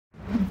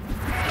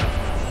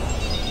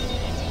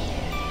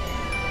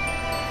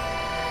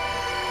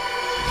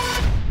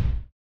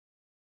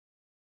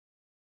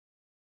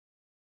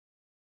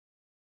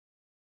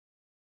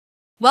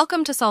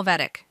Welcome to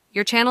Solvetic,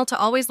 your channel to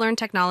always learn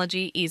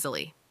technology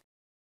easily.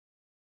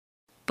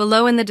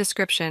 Below in the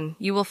description,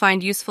 you will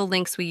find useful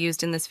links we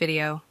used in this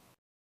video.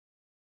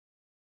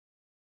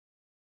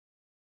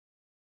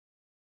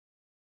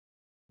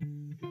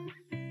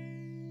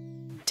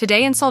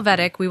 Today in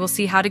Solvetic, we will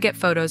see how to get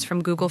photos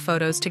from Google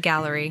Photos to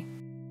Gallery.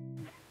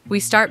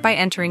 We start by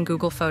entering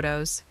Google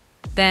Photos.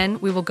 Then,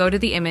 we will go to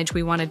the image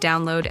we want to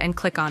download and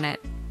click on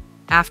it.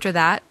 After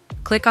that,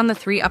 click on the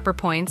three upper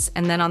points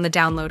and then on the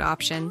download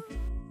option.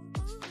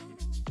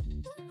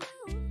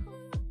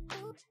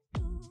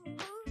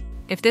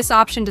 If this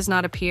option does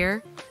not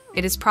appear,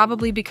 it is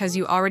probably because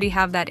you already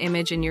have that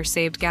image in your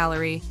saved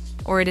gallery,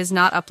 or it is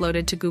not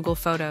uploaded to Google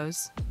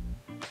Photos.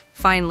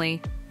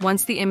 Finally,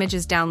 once the image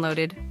is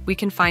downloaded, we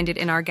can find it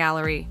in our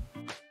gallery.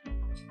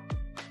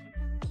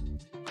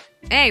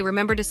 Hey,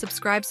 remember to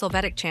subscribe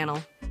Solvetic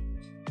channel.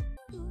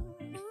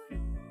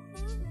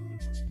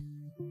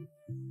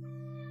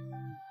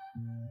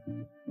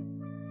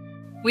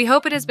 We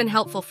hope it has been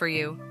helpful for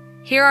you.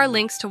 Here are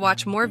links to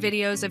watch more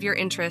videos of your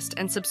interest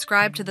and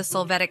subscribe to the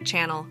Solvetic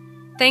channel.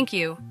 Thank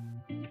you.